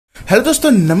Hello दोस्तों,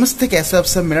 नमस्ते। कैसे आप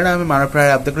सब? मेरा नाम है मानव प्राण,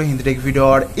 आप देख रहे हो हिंदी टेक वीडियो।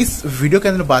 और इस वीडियो के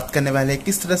अंदर बात करने वाले हैं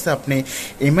किस तरह से अपने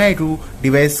MIUI 2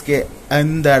 डिवाइस के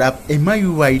अंदर आप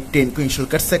MIUI 10 को इंस्टॉल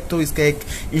कर सकते हो। इसका एक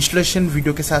इंस्टॉलेशन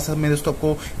वीडियो के साथ साथ मैं दोस्तों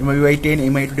आपको MIUI 10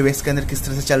 MIUI 2 डिवाइस के अंदर किस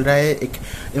तरह से चल रहा है, एक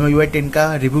MIUI 10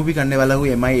 का रिव्यू भी करने वाला हूँ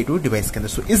MIUI 2 डिवाइस के अंदर।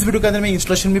 सो इस वीडियो के अंदर मैं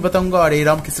इंस्टॉलेशन भी बताऊंगा और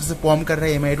AROM किस तरह से फॉर्म कर रहा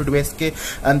है MIUI 2 डिवाइस के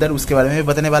अंदर, उसके बारे में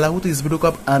बताने वाला हूँ। तो इस वीडियो को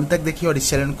आप अंत तक देखिए और इस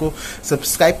चैनल को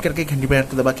सब्सक्राइब करके घंटी बटन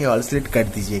को दबा के ऑल सेलेक्ट कर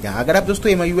दीजिएगा। अगर आप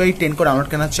दोस्तों MIUI 10 को डाउनलोड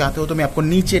करना चाहते हो तो मैं आपको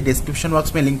नीचे डिस्क्रिप्शन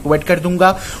बॉक्स में लिंक प्रोवाइड कर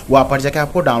दूंगा, वहां पर जाकर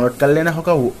आपको डाउनलोड कर लेना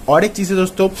होगा। और एक चीज है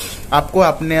दोस्तों, आपको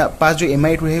अपने पास जो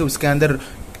MIUI 2 है उसके अंदर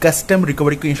कस्टम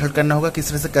रिकवरी को इंस्टॉल करना होगा। किस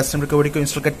तरह से कस्टम रिकवरी को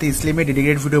इंस्टॉल करते हैं इसलिए मैं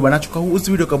डेडिकेटेड वीडियो बना चुका हूँ। उस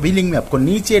वीडियो का भी लिंक मैं आपको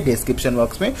नीचे डिस्क्रिप्शन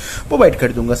बॉक्स में प्रोवाइड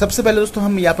कर दूंगा। सबसे पहले दोस्तों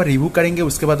हम यहाँ पर रिव्यू करेंगे,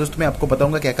 उसके बाद दोस्तों मैं आपको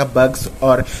बताऊंगा क्या क्या बग्स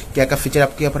और क्या क्या फीचर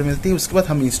आपको यहाँ पर मिलती है। उसके बाद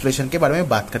हम इंस्टॉलेशन के बारे में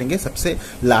बात करेंगे सबसे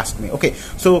लास्ट में। ओके,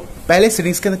 सो पहले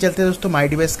सीरीज के अंदर चलते हैं दोस्तों। माई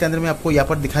डिवाइस के अंदर मैं आपको यहाँ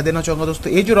पर दिखा देना चाहूंगा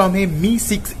दोस्तों, ये जो ROM है Mi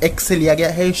 6X से लिया गया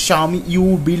है, Xiaomi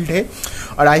U बिल्ड है।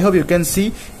 और I hope you can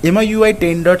see MIUI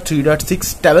 10.3.6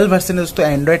 stable version है दोस्तों।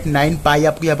 Android 9 Pie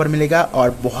आपको यहाँ पर मिलेगा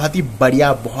और बहुत ही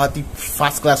बढ़िया, बहुत ही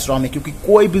फास्ट क्लास ROM है, क्योंकि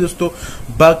कोई भी दोस्तों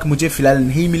बग मुझे फिलहाल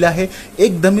नहीं मिला है।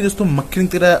 एकदम ही दोस्तों मक्खन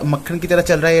की तरह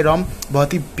चल रहा है ये ROM,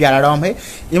 बहुत ही प्यारा ROM है।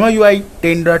 MIUI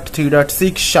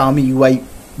 10.3.6 Xiaomi UI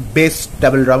best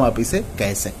double ROM आप इसे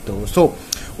कह सकते हो। सो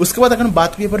उसके बाद अगर हम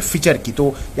बात करें पर फीचर की, तो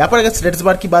यहाँ पर अगर स्टेटस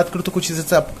बार की बात करूँ तो कुछ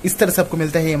इस तरह से आपको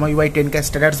मिलता है MIUI 10 का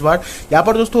स्टेटस बार। यहाँ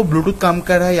पर दोस्तों ब्लूटूथ काम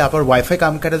कर रहा है, यहाँ पर वाईफाई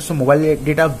काम कर रहा है दोस्तों, मोबाइल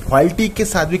डेटा वॉलिटी के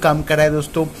साथ भी काम कर रहा है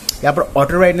दोस्तों, यहाँ पर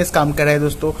ऑटो ब्राइटनेस काम कर रहा है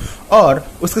दोस्तों। और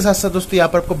उसके साथ साथ दोस्तों यहाँ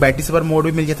पर आपको बैटरी सेवर मोड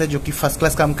भी मिल जाता है जो कि फर्स्ट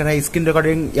क्लास काम कर रहा है। स्क्रीन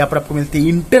रिकॉर्डिंग यहाँ पर आपको मिलती है,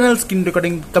 इंटरनल स्क्रीन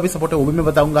रिकॉर्डिंग का भी सपोर्ट है, वो भी मैं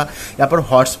बताऊंगा। यहाँ पर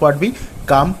हॉटस्पॉट भी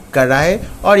काम कर रहा है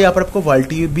और यहाँ पर आपको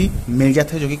वॉलिटी भी मिल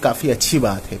जाता है जो कि काफी अच्छी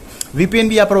बात है। VPN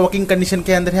भी यहाँ पर वर्किंग कंडीशन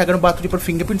के अंदर है। अगर बात करें पर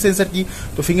फिंगरप्रिंट सेंसर की,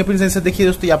 तो फिंगरप्रिंट सेंसर देखिए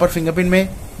दोस्तों, यहाँ पर फिंगरप्रिंट में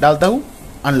डालता हूँ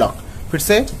अनलॉक, फिर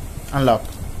से अनलॉक,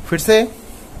 फिर से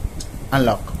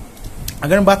अनलॉक।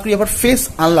 अगर हम बात करें यहाँ पर face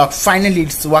unlock, finally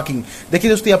it's working.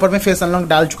 देखिए दोस्तों यहाँ पर मैं फेस अनलॉक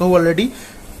डाल चुका हूँ ऑलरेडी।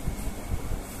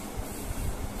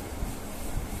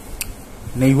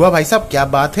 नहीं हुआ भाई साहब, क्या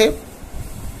बात है।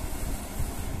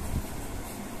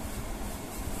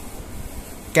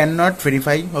 Can not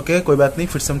verify. ओके, कोई बात नहीं,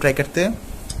 फिर से हम ट्राई करते हैं।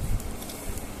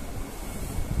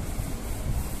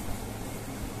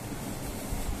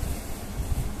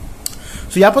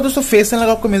 तो यहाँ पर दोस्तों फेस अनलॉक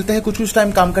आपको मिलता है, कुछ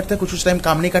टाइम काम करता है, कुछ टाइम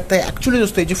काम नहीं करता है। एक्चुअली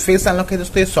दोस्तों ये जो फेस अनलॉक है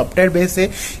दोस्तों, ये सॉफ्टवेयर बेस है।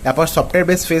 यहाँ पर सॉफ्टवेयर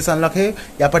बेस फेस अनलॉक है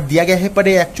यहाँ पर दिया गया है, पर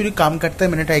ये एक्चुअली काम करता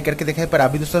है। मैंने ट्राई करके देखा है, पर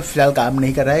अभी दोस्तों फिलहाल काम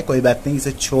नहीं कर रहा है। कोई बात नहीं,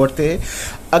 इसे छोड़ते हैं।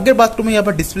 अगर बात करूँ मैं यहाँ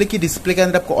पर डिस्प्ले की, डिस्प्ले के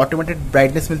अंदर आपको ऑटोमेटेड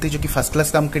ब्राइटनेस मिलती है जो कि फर्स्ट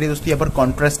क्लास काम करिए दोस्तों। यहाँ पर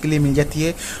कॉन्ट्रास्ट के लिए मिल जाती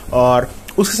है और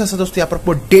उसके साथ साथ दोस्तों यहाँ पर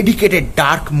आपको डेडिकेटेड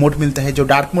डार्क मोड मिलता है। जो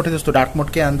डार्क मोड है दोस्तों, डार्क मोड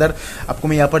के अंदर आपको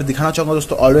मैं यहाँ पर दिखाना चाहूंगा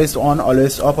दोस्तों, ऑलवेज ऑन,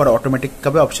 ऑलवेज ऑफ और ऑटोमेटिक का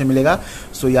भी ऑप्शन मिलेगा।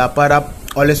 सो यहाँ पर आप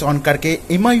ऑलवेज ऑन करके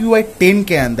MIUI 10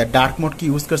 के अंदर डार्क मोड की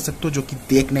यूज कर सकते हो, जो कि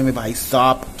देखने में भाई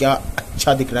साहब क्या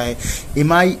अच्छा दिख रहा है।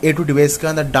 MIUI 2 डिवाइस के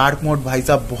अंदर डार्क मोड भाई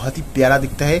साहब बहुत ही प्यारा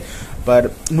दिखता है।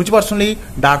 पर मुझे पर्सनली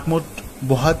डार्क मोड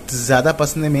बहुत ज़्यादा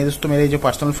पसंद है। मेरे दोस्तों मेरे जो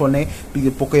पर्सनल फ़ोन है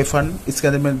पोको F1, इसके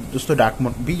अंदर मैं दोस्तों डार्क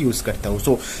मोड भी यूज़ करता हूँ।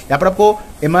 सो यहाँ पर आपको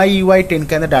MIUI 10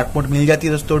 के अंदर डार्क मोड मिल जाती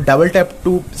है दोस्तों। डबल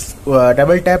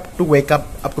टैप टू वेकअप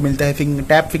आपको मिलता है,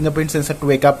 tap fingerprint sensor to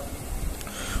wake up,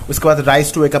 उसके बाद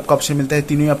राइज टू वेकअप का ऑप्शन मिलता है।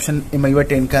 तीनों ही ऑप्शन MIUI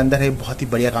 10 के अंदर है, बहुत ही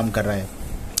बढ़िया काम कर रहा है।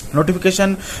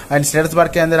 नोटिफिकेशन एंड स्टेटस बार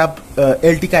के अंदर आप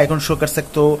LT का आइकन शो कर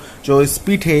सकते हो। जो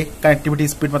स्पीड है, कनेक्टिविटी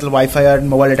स्पीड मतलब वाईफाई और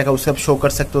मोबाइल डेटा का, उससे आप शो कर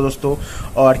सकते हो दोस्तों।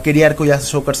 और कैरियर को यहाँ से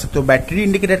शो कर सकते हो। बैटरी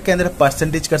इंडिकेटर के अंदर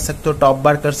परसेंटेज कर सकते हो, टॉप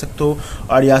बार कर सकते हो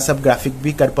और यहाँ सब ग्राफिक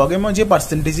भी कर पाओगे। मुझे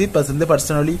परसेंटेज ही पसंद है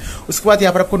पर्सनली। उसके बाद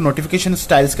यहाँ पर आपको नोटिफिकेशन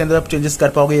स्टाइल्स के अंदर आप चेंजेस कर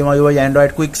पाओगे। MIUI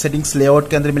Android quick settings layout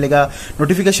के अंदर मिलेगा।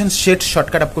 नोटिफिकेशन शेड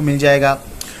शॉर्टकट आपको मिल जाएगा।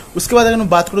 उसके बाद अगर मैं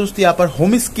बात करूँ दोस्तों यहाँ पर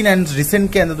होम स्क्रीन एंड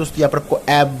रिसेंट के अंदर दोस्तों यहाँ पर आपको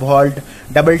app vault,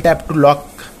 double tap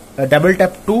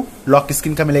to lock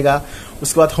screen का मिलेगा।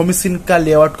 उसके बाद होम स्क्रीन का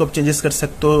लेआउट को आप चेंजेस कर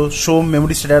सकते हो। शो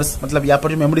मेमोरी स्टेटस, मतलब यहाँ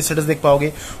पर जो मेमोरी स्टेटस देख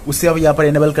पाओगे उसे आप यहाँ पर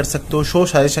एनेबल कर सकते हो। शो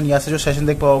सजेशन, यहाँ से जो सेशन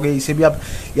देख पाओगे इसे भी आप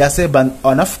यहाँ से बंद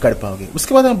ऑन ऑफ कर पाओगे।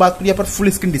 उसके बाद हम बात करें यहाँ पर फुल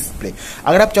स्क्रीन डिस्प्ले।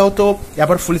 अगर आप चाहो तो यहाँ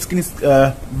पर फुल स्क्रीन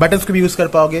बटन्स को भी यूज कर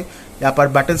पाओगे। यहाँ पर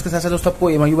बटन्स के साथ साथ दोस्तों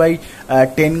आपको MIUI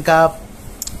 10 का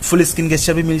फुल स्क्रीन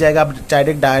गेस्चर भी मिल जाएगा। आप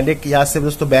डायरेक्ट यहाँ से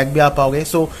दोस्तों बैक भी आ पाओगे।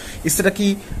 सो इस तरह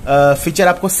की फीचर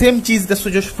आपको सेम चीज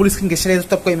दोस्तों जो फुल स्क्रीन गेस्चर है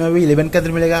दोस्तों आपको MIUI 11 के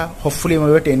अंदर मिलेगा, होपफुली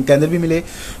MIUI 10 के अंदर भी मिले।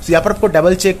 सो यहाँ पर आपको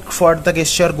double check for the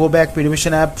gesture, go back,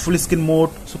 प्रीनिमेशन app, full screen mode,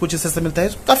 सो कुछ इस तरह से मिलता है।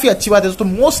 काफी अच्छी बात है दोस्तों,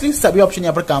 मोस्टली सभी ऑप्शन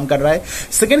यहाँ पर काम कर रहा है।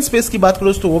 सेकंड स्पेस की बात करो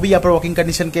दोस्तों, वो भी यहाँ पर वर्किंग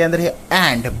कंडीशन के अंदर है।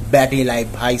 एंड बैटरी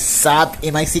लाइफ भाई साहब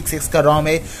MI 6X का ROM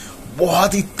है,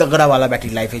 बहुत ही तगड़ा वाला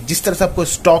बैटरी लाइफ है। जिस तरह से आपको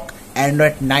स्टॉक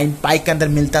एंड्रॉइड 9 पाई के अंदर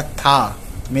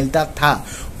मिलता था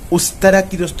उस तरह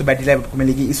की दोस्तों बैटरी लाइफ आपको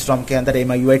मिलेगी इस ROM के अंदर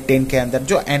MIUI 10 के अंदर।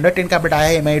 जो एंड्रॉइड 10 का अपडेट आया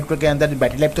है MIUI 2 के अंदर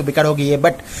बैटरी लाइफ तो बेकार हो गई है,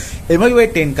 बट MIUI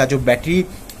 10 का जो बैटरी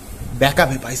बैकअप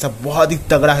है भाई साहब बहुत ही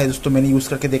तगड़ा है दोस्तों। मैंने यूज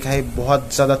करके देखा है,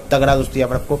 बहुत ज्यादा तगड़ा दोस्तों यहाँ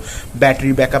पर आपको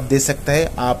बैटरी बैकअप दे सकता है।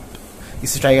 आप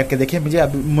इसे ट्राई करके देखिए। मुझे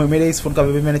अभी मेरे इस फोन का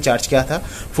अभी मैंने चार्ज किया था,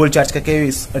 फुल चार्ज करके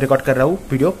रिकॉर्ड कर रहा हूँ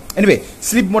वीडियो। एनीवे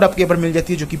स्लीप मोड आपके ऊपर मिल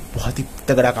जाती है जो कि बहुत ही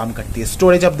तगड़ा काम करती है।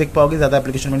 स्टोरेज आप देख पाओगे, ज्यादा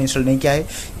एप्लीकेशन मैंने इंस्टॉल नहीं किया है।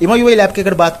 MIUI लैब की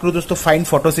अगर बात करूँ दोस्तों, फाइन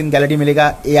फोटोस इन गैलरी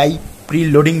मिलेगा, AI प्री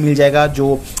लोडिंग मिल जाएगा।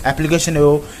 जो एप्लीकेशन है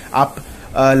वो आप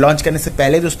लॉन्च करने से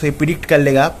पहले दोस्तों ये प्रिडिक्ट कर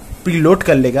लेगा, प्रीलोड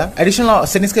कर लेगा। एडिशनल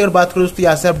सेटिंग्स की अगर बात करूँ दोस्तों,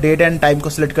 यहाँ से आप डेट एंड टाइम को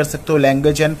सिलेक्ट कर सकते हो।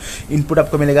 लैंग्वेज एंड इनपुट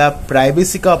आपको मिलेगा।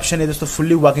 प्राइवेसी का ऑप्शन है दोस्तों,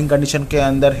 फुल्ली वर्किंग कंडीशन के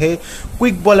अंदर है।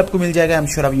 क्विक बॉल आपको मिल जाएगा, आई एम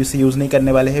श्योर आप इसे यूज नहीं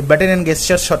करने वाले हैं। बटन एंड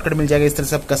गेस्चर शॉर्टकट मिल जाएगा, इस तरह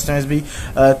से आप कस्टमाइज भी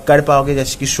कर पाओगे,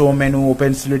 जैसे कि show menu,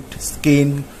 open split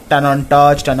screen, turn on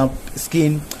touch, turn off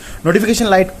screen. Notification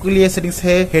light के लिए सेटिंग्स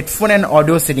है। Headphone and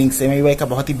audio settings MIUI का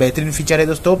बहुत ही बेहतरीन फीचर है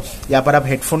दोस्तों। यहाँ पर आप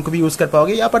हेडफोन को भी यूज कर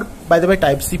पाओगे। यहाँ पर by the way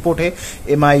type C port है।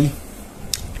 MIUI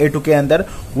 2 के अंदर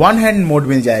वन हैंड मोड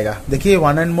मिल जाएगा। देखिए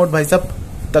वन हैंड मोड भाई साहब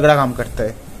तगड़ा काम करता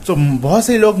है। तो बहुत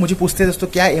से लोग मुझे पूछते हैं दोस्तों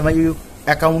क्या MIUI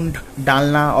अकाउंट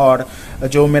डालना और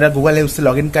जो मेरा गूगल है उससे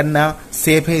लॉगिन करना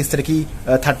सेफ है इस तरह की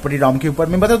थर्ड पार्टी ROM के ऊपर।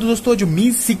 मैं बता दूं दोस्तों, जो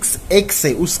Mi 6X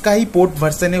है उसका ही पोर्ट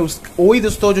वर्जन है, वो ही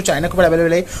दोस्तों जो चाइना के ऊपर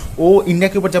अवेलेबल है, वो इंडिया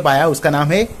के ऊपर जब आया उसका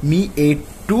नाम है Mi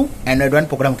 8.2 एंड्रॉइड 1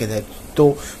 प्रोग्राम के तहत।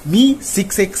 तो Mi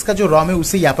 6X का जो ROM है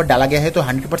उसे यहाँ पर डाला गया है, तो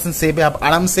 100% सेफ है। आप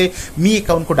आराम से Mi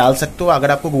अकाउंट को डाल सकते हो।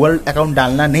 अगर आपको गूगल अकाउंट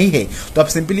डालना नहीं है तो आप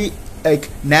सिंपली एक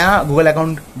नया गूगल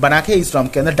अकाउंट बना के इस ROM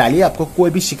के अंदर डालिए, आपको कोई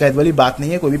भी शिकायत वाली बात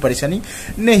नहीं है, कोई भी परेशानी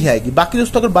नहीं आएगी। बाकी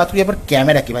दोस्तों अगर बात करूँ यहाँ पर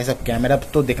कैमरा की, भाई साहब कैमरा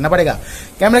तो देखना पड़ेगा।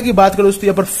 कैमरा की बात करूँ दोस्तों,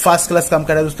 यहाँ पर फर्स्ट क्लास काम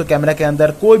कर रहा है दोस्तों। कैमरा के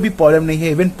अंदर कोई भी प्रॉब्लम नहीं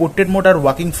है, इवन पोर्ट्रेट मोड और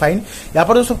वर्किंग फाइन। यहाँ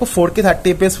पर दोस्तों आपको 4K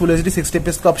 30fps full HD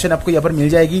 60fps का ऑप्शन आपको यहाँ पर मिल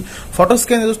जाएगी। फोटोज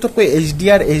के अंदर दोस्तों आपको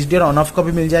HDR ऑन ऑफ का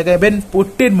भी मिल जाएगा। इवन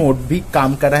पोर्ट्रेट मोड भी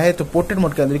काम कर रहा है, तो पोर्ट्रेट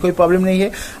मोड के अंदर कोई प्रॉब्लम नहीं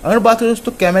है। अगर बात करें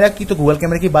दोस्तों कैमरा की, तो गूगल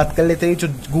कैमरा की बात कर लेते हैं। जो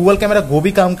गूगल कैमरा वो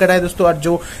भी काम कर रहा है दोस्तों, और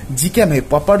जो जीकैम है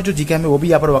पॉपर जो जीकैम है वो भी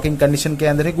यहाँ पर वर्किंग कंडीशन के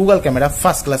अंदर है। गूगल कैमरा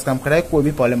फर्स्ट क्लास काम कर रहा है, कोई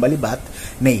भी प्रॉब्लम वाली बात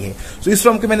नहीं है। तो इस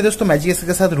ROM के मैंने दोस्तों मैजिक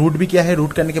के साथ रूट भी किया है।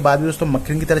 रूट करने के बाद भी दोस्तों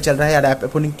मक्खन की तरह चल रहा है। यार ऐप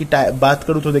ओपनिंग की बात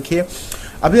करूँ तो देखिए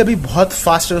अभी बहुत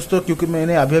फास्ट है दोस्तों, क्योंकि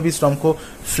मैंने अभी इस ROM को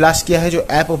फ्लैश किया है। जो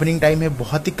ऐप ओपनिंग टाइम है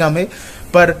बहुत ही कम है,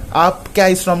 पर आप क्या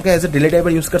इस ROM का as a daily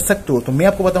driver use कर सकते हो? तो मैं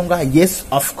आपको बताऊंगा yes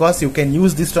of course you can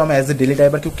use this ROM as a daily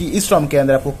driver, क्योंकि इस ROM के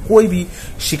अंदर आपको कोई भी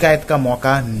शिकायत का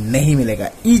मौका नहीं मिलेगा।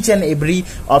 Each and every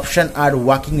option are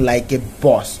working like a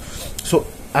boss. सो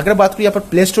अगर बात करूँ यहाँ पर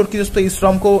प्ले स्टोर की दोस्तों, इस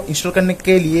ROM को इंस्टॉल करने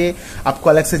के लिए आपको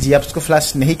अलग से GApps को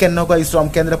फ्लैश नहीं करना होगा। इस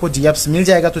ROM के अंदर आपको GApps मिल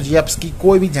जाएगा, तो GApps की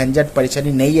कोई भी झंझट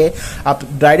परेशानी नहीं है। आप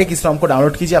डायरेक्ट इस ROM को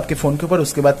डाउनलोड कीजिए आपके फोन के ऊपर,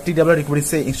 उसके बाद TWR रिकवरी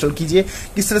से इंस्टॉल कीजिए।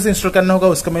 किस तरह से इंस्टॉल करना होगा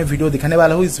उसका मैं वीडियो दिखाने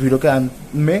वाला हूँ इस वीडियो के अंत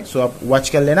में, सो आप वॉच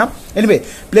कर लेना। एनीवे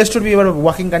प्ले स्टोर भी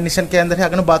वर्किंग कंडीशन के अंदर है।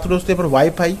 अगर बात करूँ दोस्तों यहाँ पर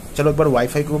वाईफाई, चलो एक बार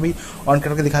वाईफाई को भी ऑन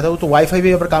करके दिखाता हूँ। तो वाईफाई भी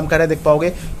यहाँ पर काम कर रहा है, देख पाओगे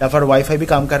यहाँ पर वाईफाई भी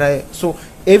काम कर रहा है। So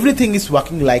everything is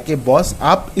working like a boss.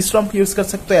 आप इस ROM को यूज कर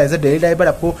सकते हो एज ए डेली ड्राइवर।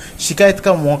 आपको शिकायत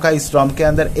का मौका इस ROM के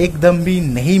अंदर एकदम भी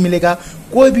नहीं मिलेगा।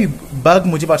 कोई भी बग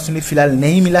मुझे पर्सनली फिलहाल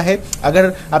नहीं मिला है।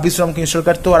 अगर आप इस ROM को इंस्टॉल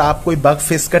करते हो और आप कोई बग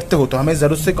फेस करते हो तो हमें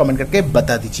जरूर से कमेंट करके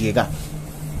बता दीजिएगा।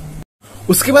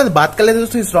 उसके बाद बात कर लेते हैं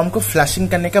दोस्तों इस ROM को फ्लैशिंग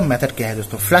करने का मेथड क्या है।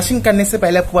 दोस्तों फ्लैशिंग करने से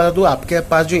पहले आपको बता दूं, आपके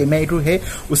पास जो MIUI 2 है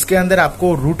उसके अंदर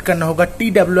आपको रूट करना होगा।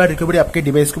 TWR रिकवरी आपके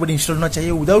डिवाइस के ऊपर इंस्टॉल होना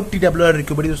चाहिए। विदाउट TWR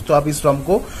रिकवरी दोस्तों आप इस ROM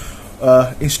को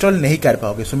इंस्टॉल नहीं कर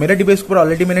पाओगे। सो मेरे डिवाइस के ऊपर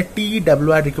ऑलरेडी मैंने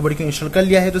TWR रिकवरी को इंस्टॉल कर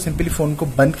लिया है, तो सिंपली फोन को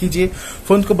बंद कीजिए।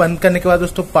 फोन को बंद करने के बाद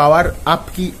दोस्तों पावर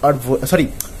की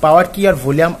और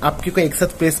वॉल्यूम आपकी को एक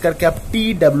साथ प्रेस करके आप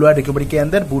TWR रिकवरी के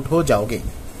अंदर बूट हो जाओगे।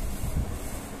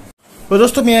 तो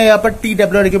दोस्तों मैं यहाँ पर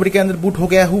TWR रिकवरी के अंदर बूट हो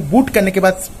गया हूँ। बूट करने के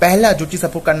बाद पहला जो चीज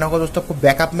आपको करना होगा दोस्तों, आपको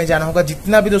बैकअप में जाना होगा।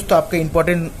 जितना भी दोस्तों आपका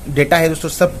इंपॉर्टेंट डेटा है दोस्तों,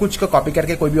 सब कुछ को कॉपी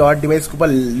करके कोई भी और डिवाइस के ऊपर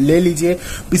ले लीजिए,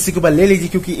 पीसी के ऊपर ले लीजिए,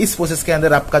 क्योंकि इस प्रोसेस के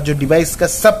अंदर आपका जो डिवाइस का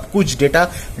सब कुछ डेटा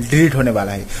डिलीट होने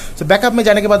वाला है। तो बैकअप में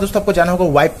जाने के बाद दोस्तों आपको जाना होगा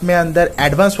वाइप में अंदर।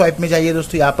 एडवांस वाइप में जाइए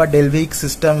दोस्तों। यहाँ पर Dalvik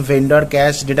system vendor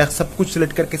cash data सब कुछ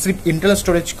सिलेक्ट करके सिर्फ इंटरनल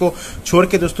स्टोरेज को छोड़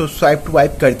के दोस्तों स्वाइप टू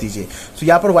वाइप कर दीजिए। तो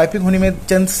यहाँ पर वाइपिंग होने में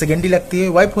चंद सेकेंड ही लगती है।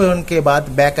 वाइप होने के बाद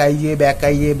बैक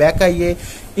आइए,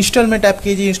 इंस्टॉल में टैप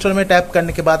कीजिए। इंस्टॉल में टैप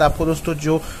करने के बाद आपको दोस्तों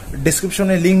जो डिस्क्रिप्शन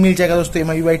में लिंक मिल जाएगा दोस्तों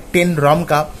MIUI 10 ROM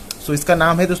का। सो इसका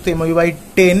नाम है दोस्तों MIUI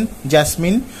 10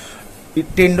 जैस्मिन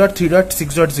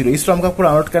 10.3.6.0। इस ROM का आपको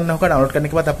डाउनलोड करना होगा। डाउनलोड करने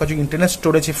के बाद आपका जो इंटरनल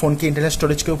स्टोरेज है फोन के इंटरनल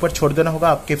स्टोरेज के ऊपर छोड़ देना होगा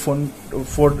आपके फोन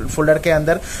फोल्डर के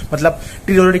अंदर, मतलब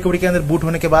TWR रिकवरी के अंदर बूट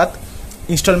होने के बाद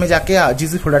इंस्टॉल में जाके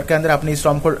जिस फोल्डर के अंदर आपने इस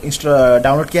रॉम को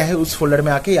डाउनलोड किया है उस फोल्डर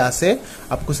में आके यहाँ से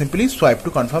आपको simply swipe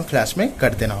to confirm flash में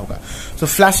कर देना होगा। सो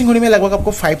फ्लैशिंग होने में लगभग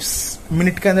आपको 5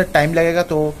 मिनट के अंदर टाइम लगेगा,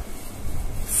 तो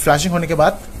फ्लैशिंग होने के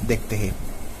बाद देखते हैं।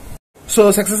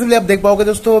 सो सक्सेसफुली आप देख पाओगे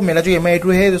दोस्तों, मेरा जो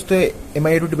MIUI है दोस्तों,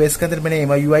 MIUI डिवाइस के अंदर मैंने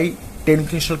MIUI 10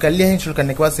 को इंस्टॉल कर लिया है। इंस्टॉल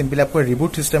करने के बाद सिंपली आपको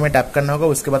रिबूट सिस्टम में टैप करना होगा।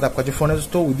 उसके बाद आपका जो फोन है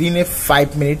दोस्तों विदिन ए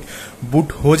 5 मिनट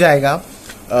बूट हो जाएगा।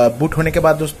 बूट होने के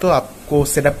बाद दोस्तों आपको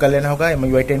सेटअप कर लेना होगा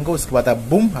MIUI 10 को। उसके बाद आप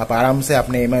बूम, आप आराम से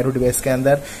अपने MIUI डिवाइस के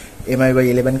अंदर MIUI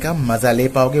 11 का मजा ले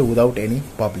पाओगे विदाउट एनी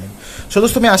प्रॉब्लम। सो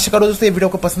दोस्तों मैं आशा करूँ दोस्तों ये वीडियो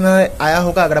को पसंद आया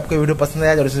होगा। अगर आपको वीडियो पसंद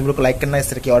आया तो इस वीडियो को लाइक करना, इस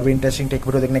तरह की और भी इंटरेस्टिंग टेक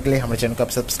वीडियो देखने के लिए हमारे चैनल को आप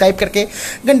सब्सक्राइब करके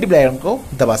घंटी बेल आइकन को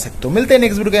दबा सकते हो। मिलते हैं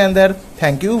नेक्स्ट वीडियो के अंदर।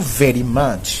 Thank you very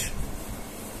much.